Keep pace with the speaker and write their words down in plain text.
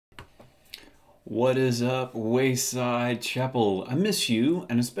What is up, Wayside Chapel? I miss you,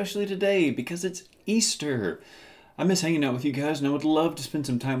 and especially today because it's Easter. I miss hanging out with you guys, and I would love to spend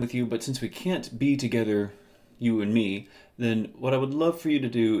some time with you, but since we can't be together, you and me, then what I would love for you to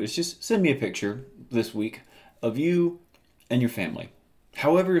do is just send me a picture this week of you and your family.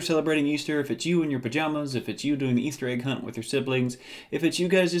 However you're celebrating Easter, if it's you in your pajamas, if it's you doing the Easter egg hunt with your siblings, if it's you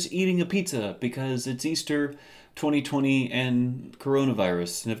guys just eating a pizza because it's Easter 2020 and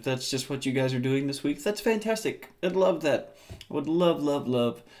coronavirus, and if that's just what you guys are doing this week, that's fantastic. I'd love that. I would love, love,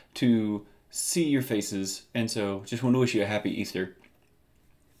 love to see your faces, and so just want to wish you a happy Easter.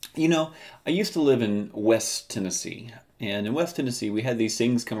 You know, I used to live in West Tennessee, and in West Tennessee we had these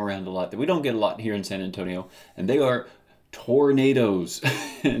things come around a lot that we don't get a lot here in San Antonio, and they are tornadoes.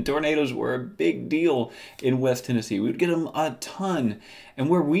 Tornadoes were a big deal in West Tennessee. We would get them a ton. And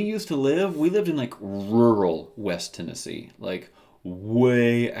where we used to live, we lived in like rural West Tennessee, like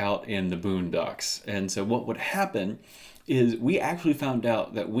way out in the boondocks. And so what would happen is we actually found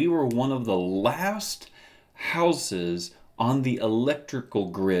out that we were one of the last houses on the electrical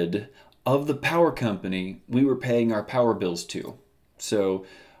grid of the power company we were paying our power bills to. So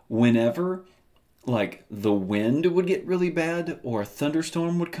whenever like the wind would get really bad, or a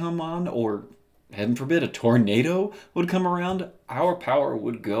thunderstorm would come on, or heaven forbid a tornado would come around, our power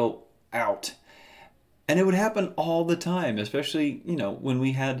would go out. And it would happen all the time, especially, when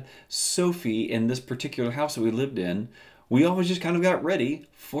we had Sophie in this particular house that we lived in. We always just kind of got ready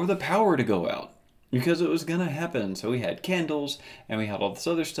for the power to go out because it was going to happen. So we had candles and we had all this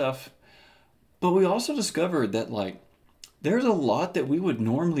other stuff. But we also discovered that there's a lot that we would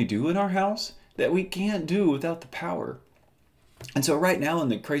normally do in our house that we can't do without the power. And so right now in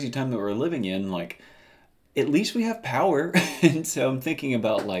the crazy time that we're living in, at least we have power. And so I'm thinking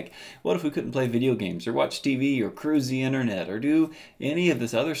about what if we couldn't play video games or watch TV or cruise the internet or do any of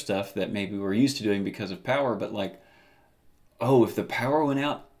this other stuff that maybe we're used to doing because of power, but oh, if the power went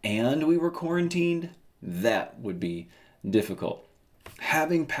out and we were quarantined, that would be difficult.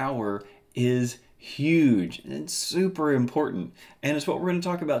 Having power is huge and it's super important. And it's what we're going to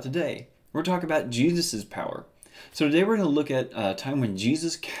talk about today. We're talking about Jesus' power. So today we're going to look at a time when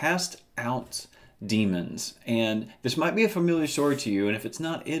Jesus cast out demons. And this might be a familiar story to you, and if it's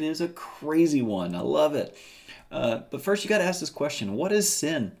not, it is a crazy one. I love it. But first you got to ask this question: what is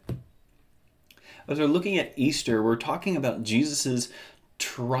sin? As we're looking at Easter, we're talking about Jesus'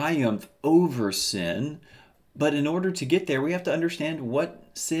 triumph over sin. But in order to get there, we have to understand what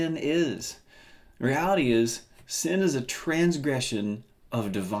sin is. The reality is, sin is a transgression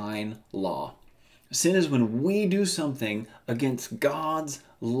of divine law. Sin is when we do something against God's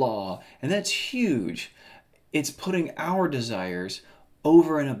law, and that's huge. It's putting our desires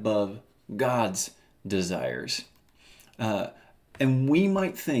over and above God's desires. And we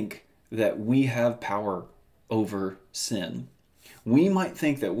might think that we have power over sin. We might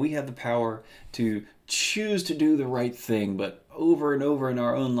think that we have the power to choose to do the right thing, but over and over in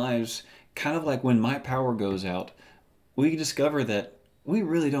our own lives, kind of like when my power goes out, we discover that we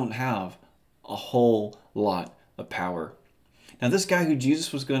really don't have a whole lot of power. Now, this guy who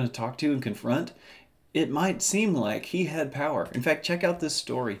Jesus was going to talk to and confront, it might seem like he had power. In fact, check out this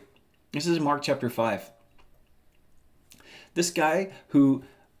story. This is Mark chapter 5. This guy who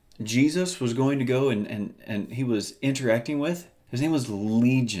Jesus was going to go and he was interacting with, his name was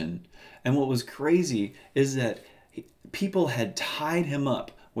Legion. And what was crazy is that people had tied him up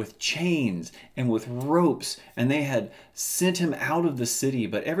with chains and with ropes, and they had sent him out of the city.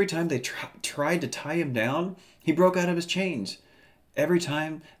 But every time they tried to tie him down, he broke out of his chains. Every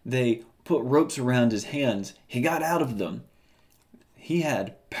time they put ropes around his hands, he got out of them. He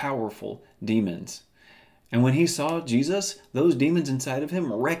had powerful demons. And when he saw Jesus, those demons inside of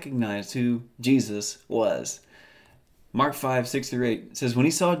him recognized who Jesus was. Mark 5, 6-8 says, when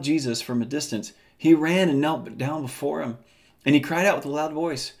he saw Jesus from a distance, he ran and knelt down before him. And he cried out with a loud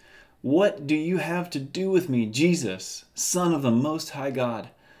voice, "What do you have to do with me, Jesus, Son of the Most High God?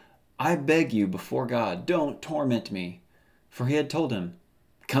 I beg you before God, don't torment me." For he had told him,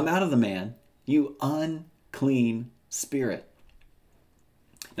 "Come out of the man, you unclean spirit."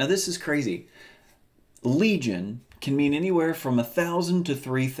 Now this is crazy. Legion can mean anywhere from 1,000 to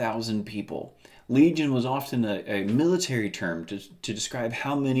 3,000 people. Legion was often a military term to describe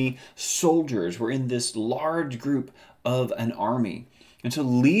how many soldiers were in this large group of an army. And so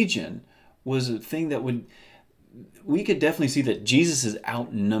Legion was a thing that we could definitely see that Jesus is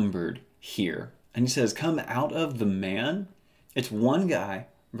outnumbered here. And he says, come out of the man. It's one guy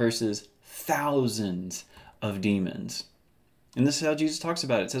versus thousands of demons. And this is how Jesus talks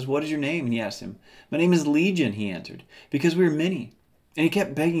about it. It says, "What is your name?" And he asked him. "My name is Legion," he answered, "because we are many." And he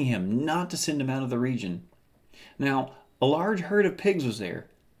kept begging him not to send him out of the region. Now, a large herd of pigs was there,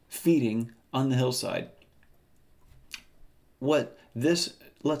 feeding on the hillside. What this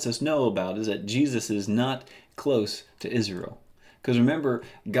lets us know about is that Jesus is not close to Israel. Because remember,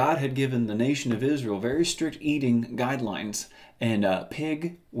 God had given the nation of Israel very strict eating guidelines, and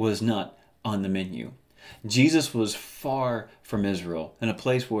pig was not on the menu. Jesus was far from Israel, in a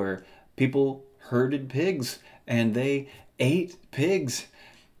place where people herded pigs and they ate pigs.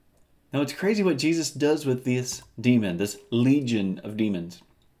 Now it's crazy what Jesus does with this demon, this legion of demons.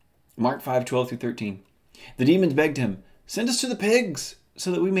 Mark 5:12-13. The demons begged him, "Send us to the pigs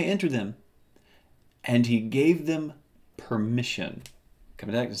so that we may enter them." And he gave them permission.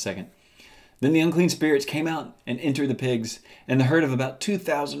 Coming back in a second. Then the unclean spirits came out and entered the pigs, and the herd of about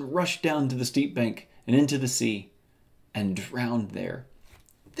 2,000 rushed down to the steep bank and into the sea and drowned there.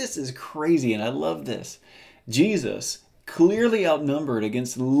 This is crazy, and I love this. Jesus, clearly outnumbered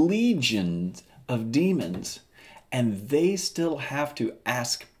against legions of demons, and they still have to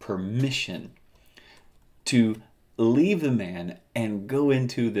ask permission to leave the man and go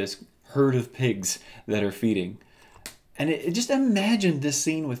into this herd of pigs that are feeding. And just imagine this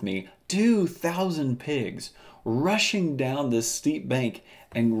scene with me. 2,000 pigs rushing down this steep bank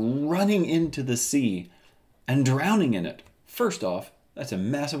and running into the sea and drowning in it. First off, that's a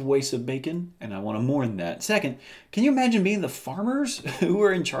massive waste of bacon, and I want to mourn that. Second, can you imagine being the farmers who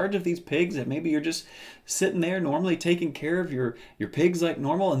are in charge of these pigs, that maybe you're just sitting there normally taking care of your pigs like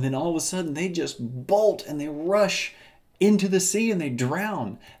normal, and then all of a sudden they just bolt and they rush into the sea and they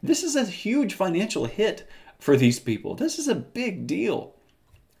drown. This is a huge financial hit for these people. This is a big deal.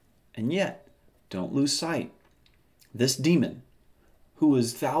 And yet, don't lose sight. This demon, who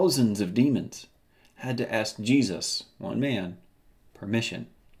was thousands of demons, had to ask Jesus, one man, permission.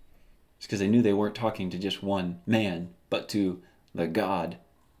 It's because they knew they weren't talking to just one man, but to the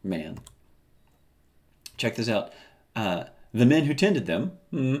God-man. Check this out. The men who tended them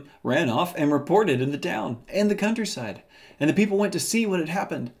ran off and reported in the town and the countryside. And the people went to see what had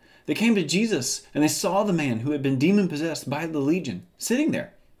happened. They came to Jesus and they saw the man who had been demon-possessed by the legion sitting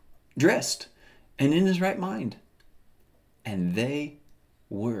there, dressed and in his right mind. And they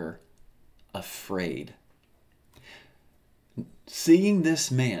were afraid. Seeing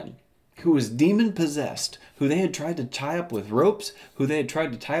this man who was demon-possessed, who they had tried to tie up with ropes, who they had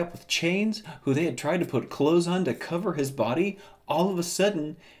tried to tie up with chains, who they had tried to put clothes on to cover his body, all of a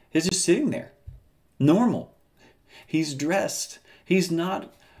sudden, he's just sitting there, normal. He's dressed. He's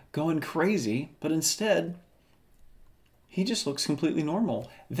not going crazy, but instead, he just looks completely normal.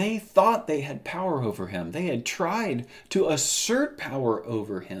 They thought they had power over him. They had tried to assert power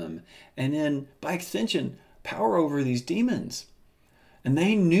over him, and then, by extension, power over these demons. And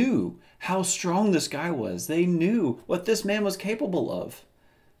they knew how strong this guy was. They knew what this man was capable of.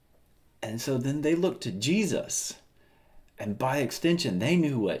 And so then they looked to Jesus. And by extension, they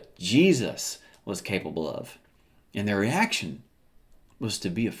knew what Jesus was capable of. And their reaction was to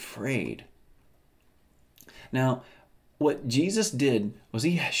be afraid. Now, what Jesus did was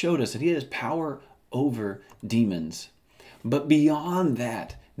he showed us that he has power over demons. But beyond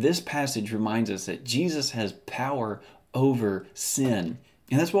that, this passage reminds us that Jesus has power over sin.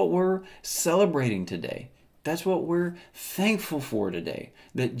 And that's what we're celebrating today. That's what we're thankful for today.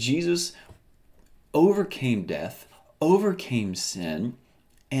 That Jesus overcame death, overcame sin,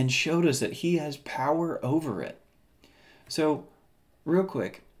 and showed us that he has power over it. So, real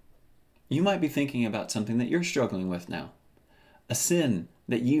quick, you might be thinking about something that you're struggling with now. A sin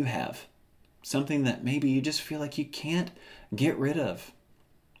that you have. Something that maybe you just feel like you can't get rid of.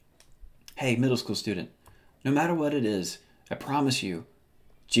 Hey, middle school student, no matter what it is, I promise you,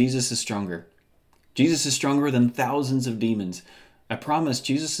 Jesus is stronger. Jesus is stronger than thousands of demons. I promise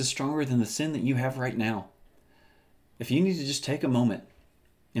Jesus is stronger than the sin that you have right now. If you need to just take a moment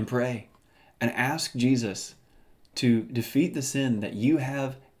and pray and ask Jesus to defeat the sin that you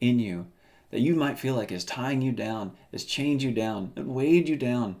have in you, that you might feel like is tying you down, has chained you down, it weighed you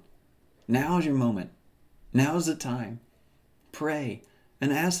down. Now is your moment. Now is the time. Pray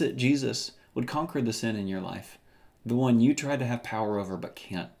and ask that Jesus would conquer the sin in your life, the one you try to have power over but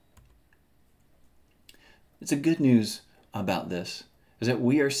can't. It's a good news about this, is that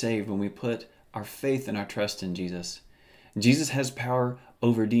we are saved when we put our faith and our trust in Jesus. Jesus has power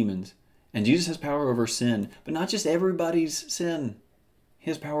over demons, and Jesus has power over sin, but not just everybody's sin. He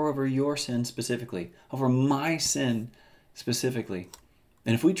has power over your sin specifically, over my sin specifically.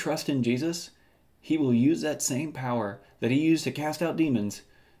 And if we trust in Jesus, he will use that same power that he used to cast out demons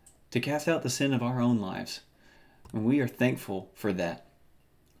to cast out the sin of our own lives. And we are thankful for that.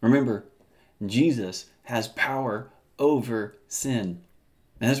 Remember, Jesus has power over sin.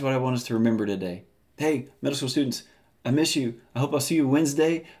 And that's what I want us to remember today. Hey, middle school students, I miss you. I hope I'll see you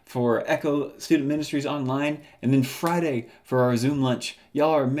Wednesday for Echo Student Ministries Online, and then Friday for our Zoom lunch.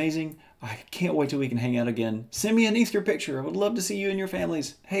 Y'all are amazing. I can't wait till we can hang out again. Send me an Easter picture. I would love to see you and your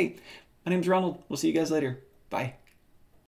families. Hey, my name's Ronald. We'll see you guys later. Bye.